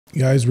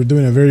Guys, we're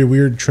doing a very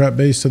weird trap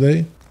base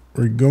today.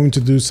 We're going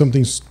to do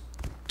something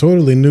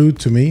totally new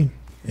to me.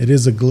 It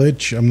is a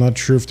glitch. I'm not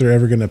sure if they're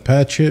ever going to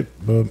patch it,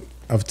 but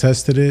I've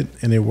tested it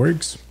and it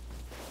works.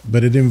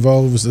 But it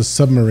involves a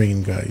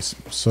submarine, guys.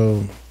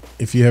 So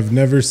if you have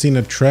never seen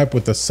a trap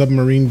with a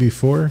submarine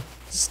before,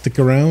 stick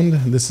around.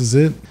 This is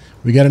it.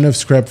 We got enough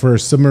scrap for a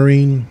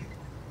submarine.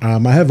 I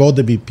have all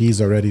the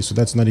BPs already, so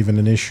that's not even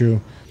an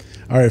issue.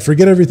 All right,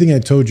 forget everything I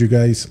told you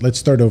guys. Let's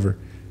start over.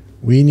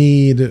 We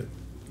need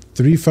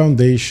 3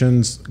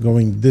 foundations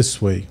going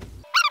this way.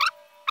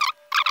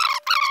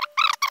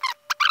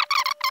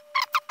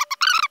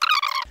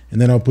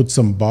 And then I'll put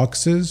some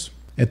boxes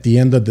at the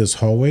end of this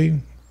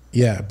hallway.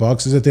 Yeah,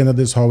 boxes at the end of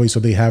this hallway so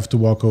they have to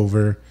walk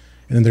over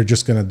and then they're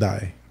just gonna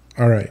die.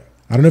 All right.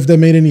 I don't know if that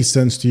made any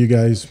sense to you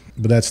guys,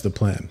 but that's the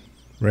plan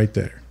right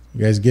there.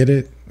 You guys get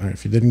it? All right,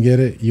 if you didn't get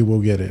it, you will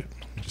get it.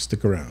 Just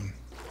stick around.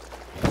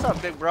 What's up,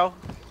 big bro?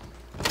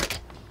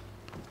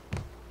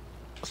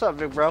 What's up,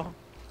 big bro?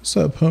 What's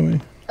up,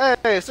 homie?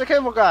 Hey, it's the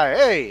cable guy.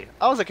 Hey,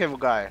 I was a cable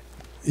guy.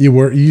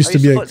 You used to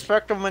be put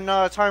Spectrum and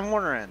Time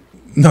Warner in.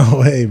 No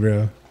way,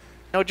 bro.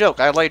 No joke.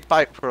 I laid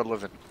pipe for a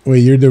living. Wait,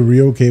 you're the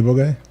real cable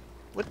guy?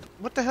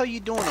 What the hell you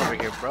doing over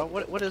here, bro?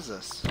 What is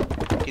this?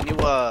 Can you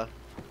what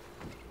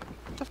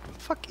the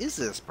fuck is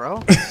this,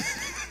 bro?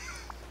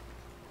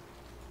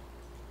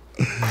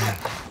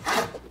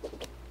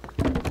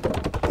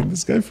 Can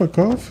this guy fuck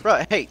off?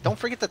 Bro, hey, don't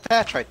forget the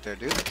thatch right there,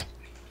 dude.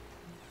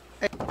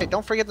 Hey,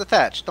 don't forget the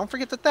thatch. Don't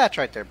forget the thatch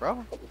right there,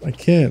 bro. I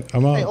can't.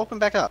 I'm out. Hey, open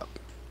back up.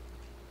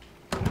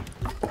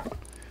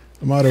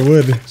 I'm out of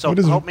wood. So,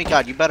 help me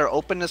God, you better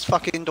open this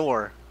fucking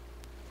door.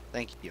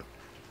 Thank you.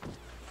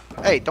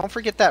 Hey, don't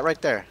forget that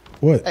right there.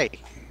 What? Hey,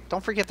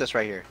 don't forget this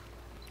right here.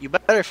 You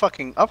better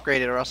fucking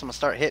upgrade it or else I'm gonna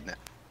start hitting it.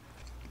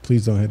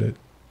 Please don't hit it.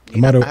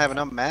 You don't have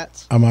enough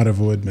mats? I'm out of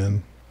wood,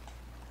 man.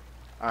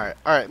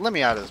 Alright, let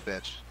me out of this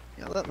bitch.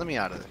 Yeah, let me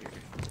out of here.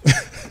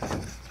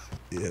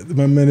 Yeah,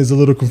 my man is a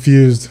little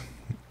confused.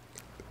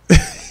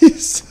 He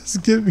says,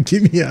 get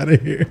me out of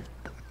here.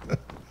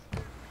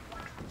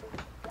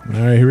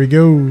 Alright, here we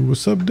go.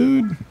 What's up,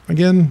 dude?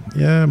 Again?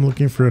 Yeah, I'm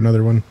looking for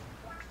another one.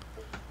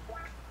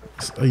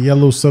 It's a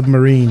yellow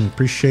submarine.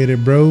 Appreciate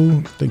it,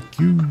 bro. Thank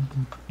you.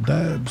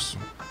 Dabs.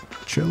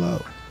 Chill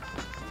out.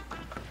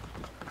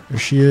 There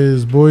she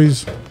is,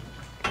 boys.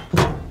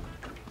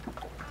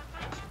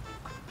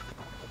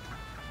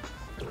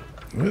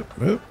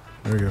 There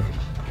we go.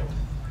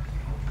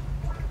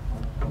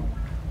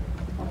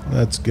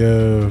 Let's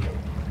go.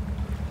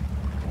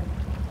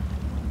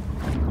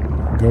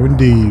 Going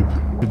deep.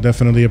 Could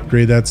definitely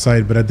upgrade that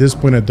side, but at this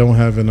point I don't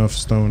have enough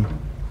stone.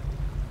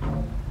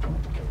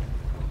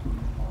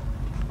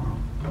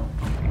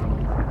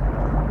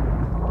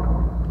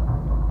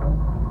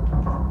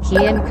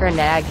 Ian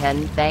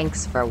Kernaghan,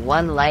 thanks for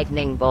 1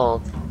 lightning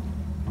bolt.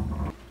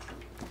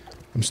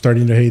 I'm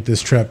starting to hate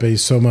this trap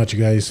base so much,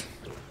 guys.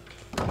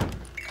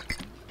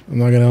 I'm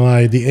not gonna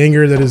lie. The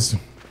anger that is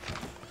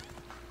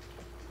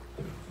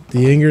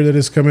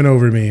coming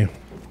over me.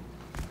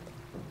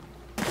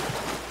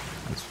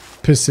 It's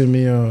pissing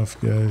me off,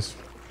 guys.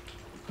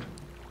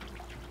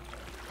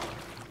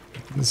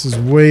 This is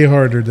way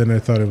harder than I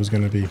thought it was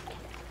gonna be.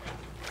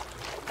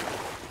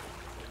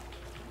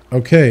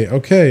 Okay.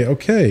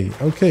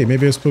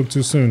 Maybe I spoke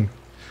too soon.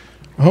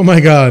 Oh my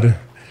god.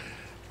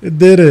 It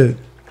did it.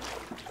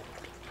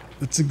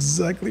 That's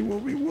exactly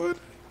what we want.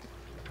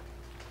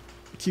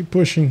 Keep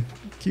pushing.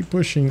 Keep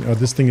pushing. Oh,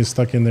 this thing is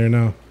stuck in there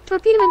now.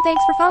 Torpedo Man,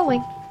 thanks for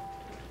following.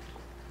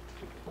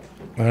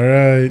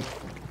 Alright.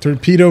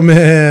 Torpedo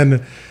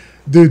Man.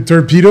 Dude,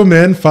 Torpedo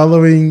Man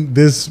following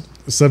this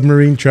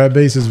submarine trap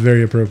base is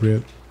very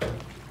appropriate.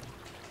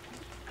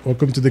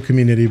 Welcome to the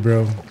community,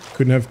 bro.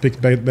 Couldn't have picked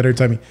better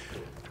timing.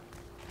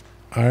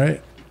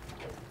 Alright.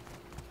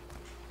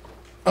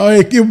 Oh,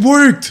 it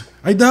worked!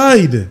 I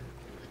died!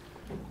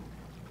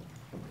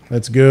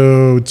 Let's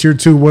go. Tier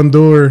 2 1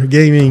 door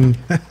gaming.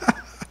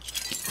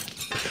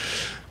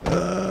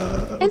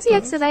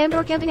 NCX says I am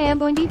door camping, I am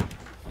going deep.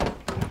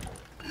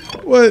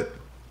 What?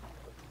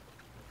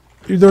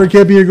 You're door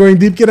camping, you're going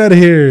deep? Get out of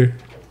here.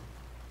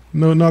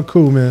 No, not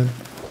cool, man.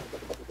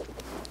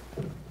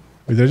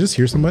 Wait, did I just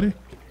hear somebody?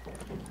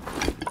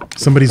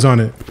 Somebody's on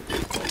it.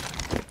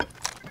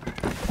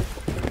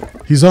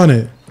 He's on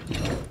it.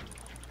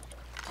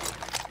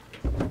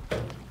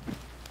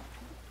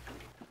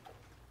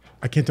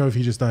 I can't tell if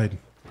he just died.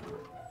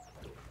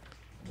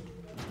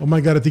 Oh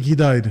my god, I think he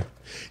died.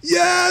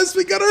 Yes,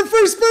 we got our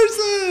first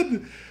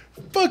person!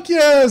 Fuck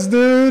yes,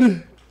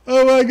 dude.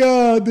 Oh my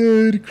god,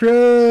 dude.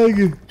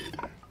 Craig.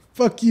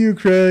 Fuck you,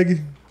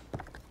 Craig.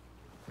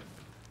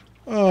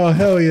 Oh,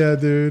 hell yeah,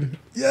 dude.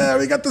 Yeah,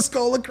 we got the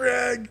skull of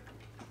Craig.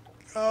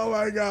 Oh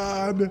my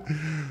god.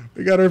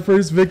 We got our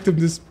first victim.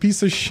 This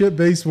piece of shit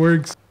base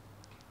works.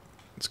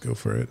 Let's go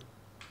for it,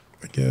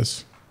 I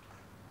guess.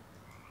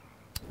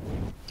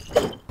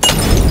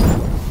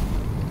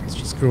 Let's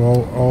just go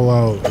all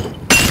out.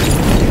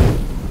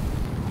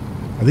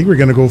 I think we're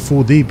gonna go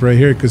full deep right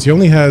here because he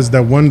only has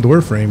that one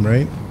door frame,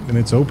 right? And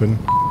it's open.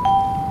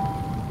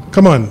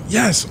 Come on.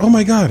 Yes. Oh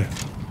my god.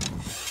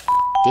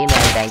 D-Man,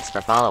 thanks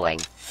for following.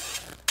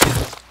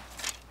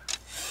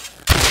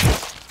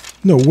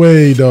 No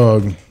way,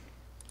 dog.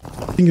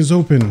 Thing is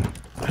open.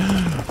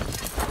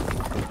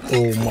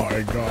 Oh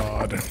my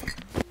god.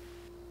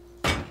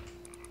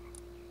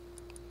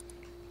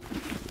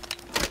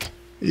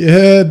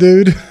 Yeah,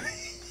 dude.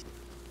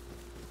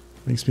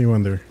 Makes me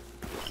wonder.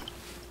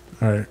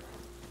 Alright.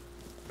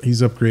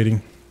 He's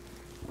upgrading.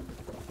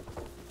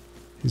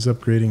 He's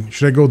upgrading.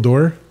 Should I go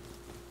door?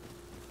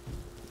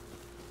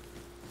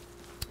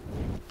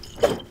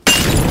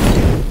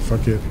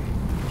 Fuck it.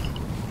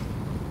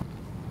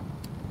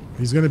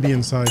 He's gonna be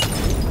inside.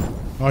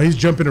 Oh, he's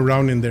jumping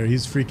around in there.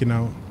 He's freaking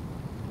out.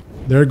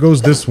 There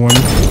goes this one.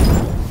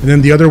 And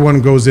then the other one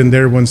goes in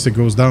there once it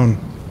goes down.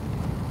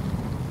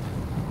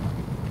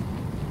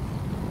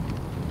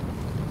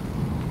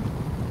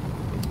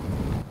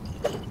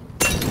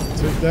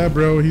 Take that,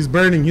 bro. He's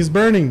burning. He's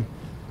burning.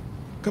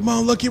 Come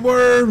on, lucky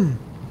worm.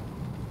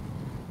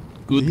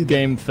 Good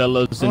game,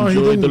 fellas. Oh,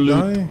 Enjoy the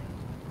loot. die.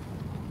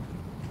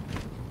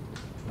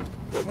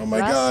 Oh my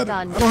Rust god.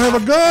 on I don't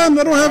have a gun.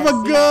 I don't have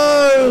a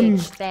gun.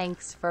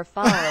 Thanks for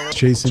following.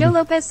 Chasing. Joe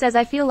Lopez says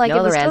I feel like it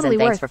was totally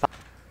thanks worth. for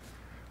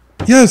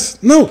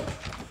Yes. No.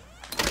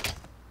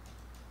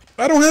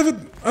 I don't have it.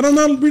 I don't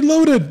know.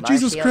 Reloaded.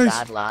 Jesus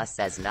Christ. Godlaw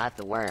says not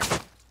the worm.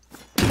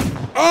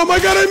 Oh my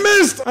god, I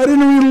missed! I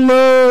didn't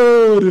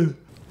reload!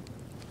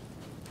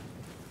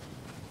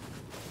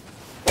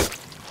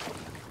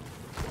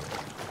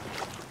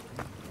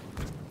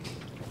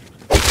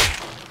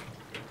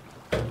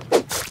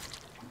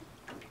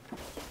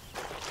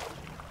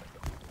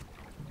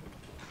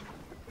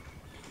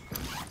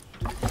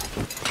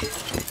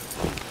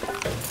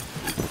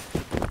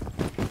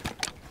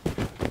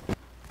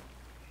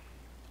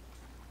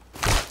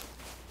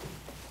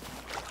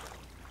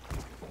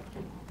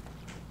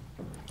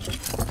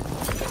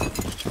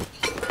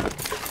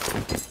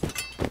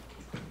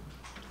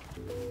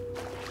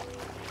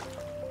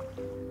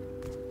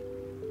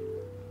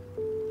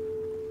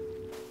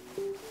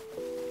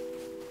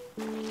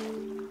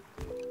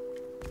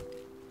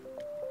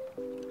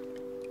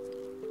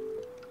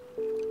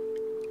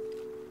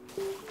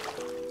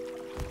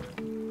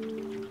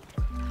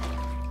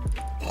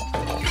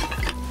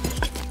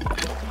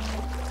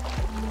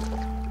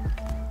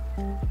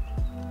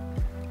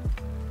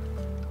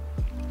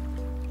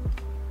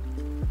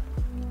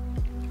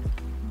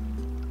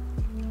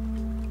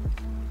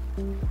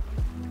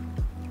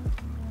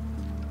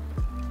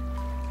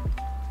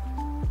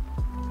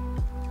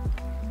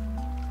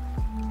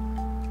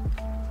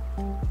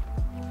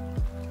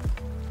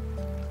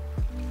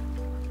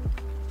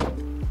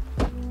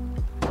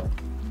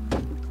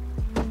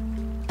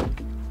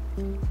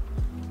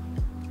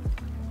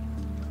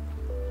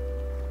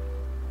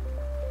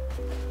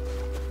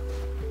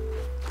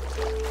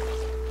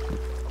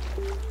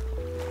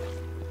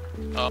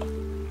 Oh,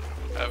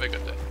 have a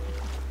good day.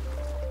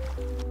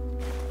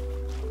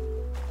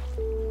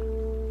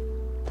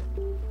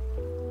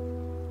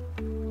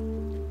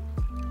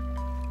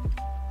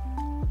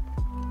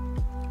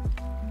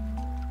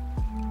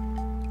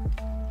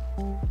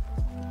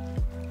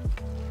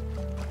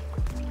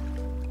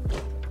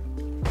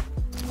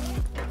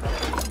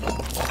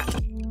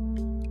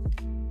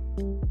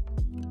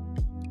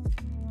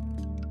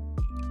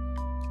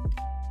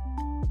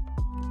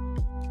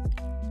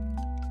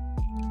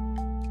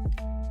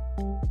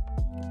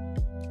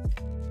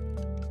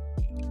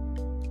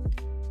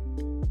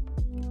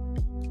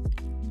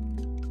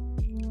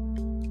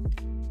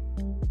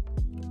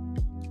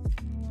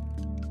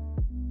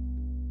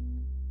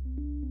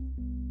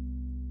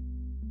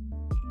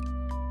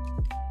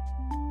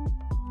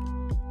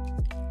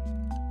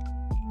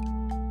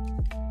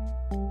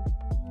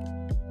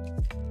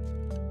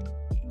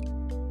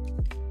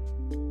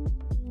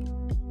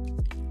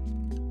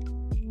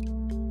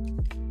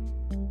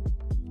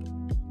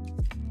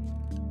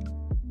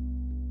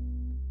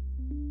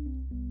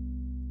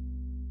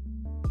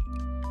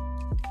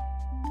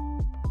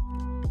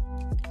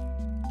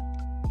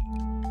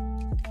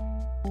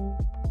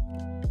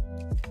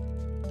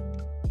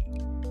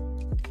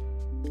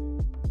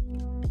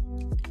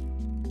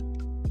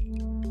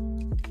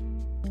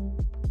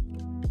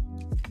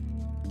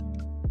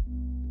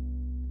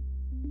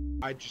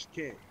 I just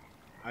can't.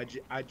 I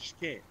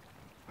just can't.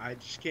 I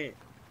just can't.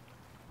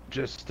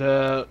 Just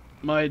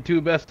my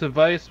two best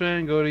advice,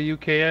 man. Go to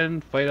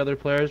UKN, fight other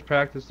players,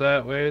 practice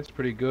that way. It's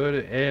pretty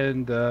good.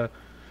 And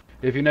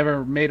if you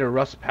never made a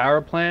Rust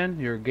power plan,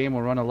 your game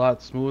will run a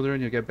lot smoother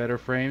and you'll get better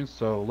frames.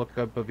 So look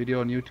up a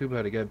video on YouTube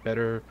how to get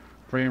better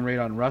frame rate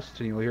on Rust,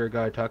 and you'll hear a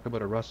guy talk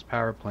about a Rust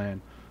power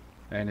plan.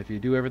 And if you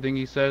do everything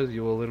he says,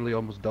 you will literally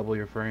almost double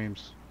your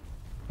frames.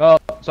 Oh,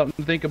 something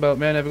to think about,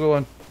 man. Have a good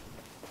one.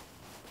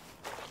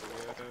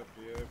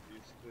 Yep,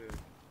 it's good.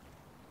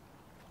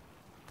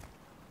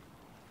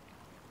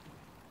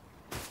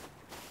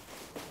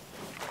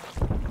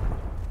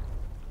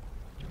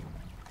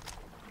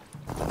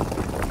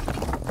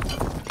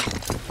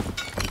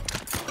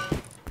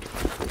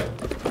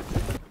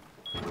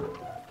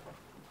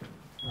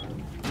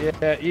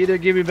 Yeah, either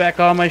give me back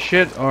all my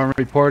shit or I'm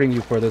reporting you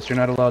for this. You're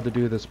not allowed to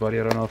do this, buddy.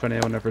 I don't know if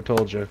anyone ever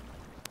told you.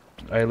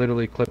 I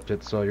literally clipped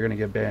it, so you're gonna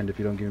get banned if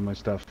you don't give me my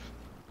stuff.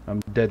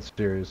 I'm dead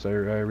serious. I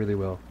really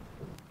will.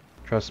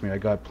 Trust me, I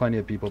got plenty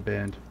of people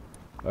banned.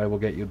 I will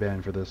get you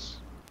banned for this.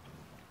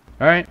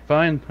 Alright,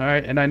 fine.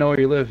 Alright, and I know where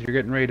you live. You're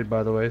getting raided,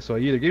 by the way, so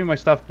either give me my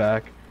stuff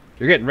back.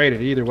 You're getting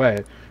raided either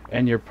way,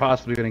 and you're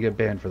possibly gonna get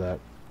banned for that.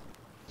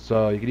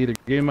 So you can either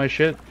give me my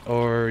shit,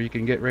 or you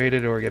can get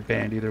raided or get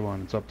banned. Either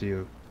one. It's up to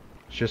you.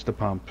 It's just a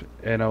pump.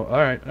 And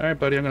alright,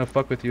 buddy, I'm gonna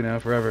fuck with you now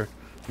forever.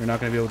 You're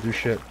not gonna be able to do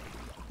shit.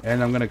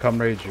 And I'm gonna come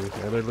raid you.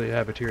 I literally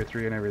have a tier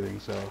 3 and everything,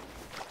 so...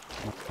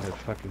 It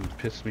fucking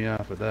pissed me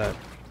off with that.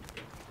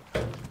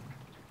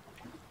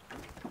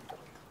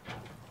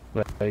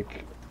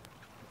 Like...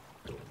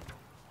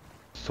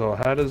 So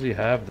how does he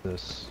have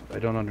this? I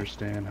don't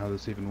understand how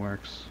this even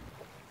works.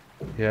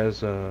 He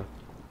has a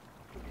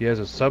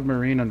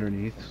submarine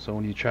underneath, so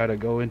when you try to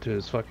go into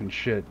his fucking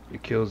shit,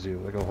 it kills you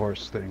like a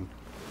horse thing.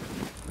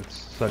 It's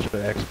such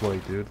an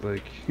exploit, dude.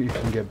 Like, you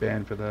can get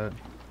banned for that.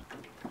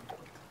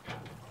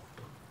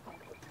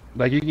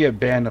 Like, you can get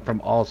banned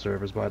from all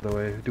servers, by the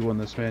way. Doing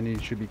this, man, you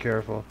should be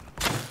careful.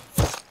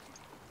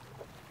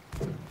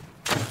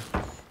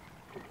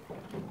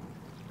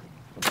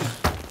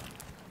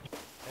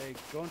 Hey,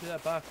 go into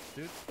that box,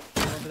 dude.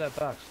 Go into that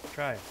box.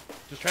 Try.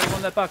 Just try to go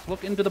in that box.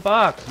 Look into the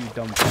box, you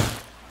dumb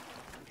fuck.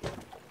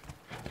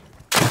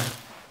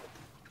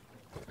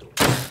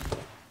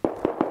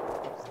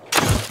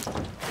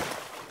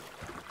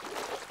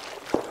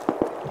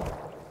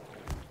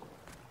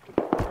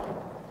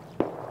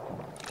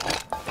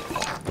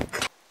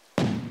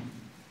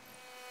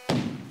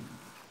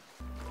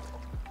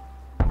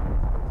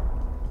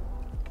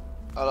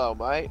 Hello,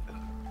 mate.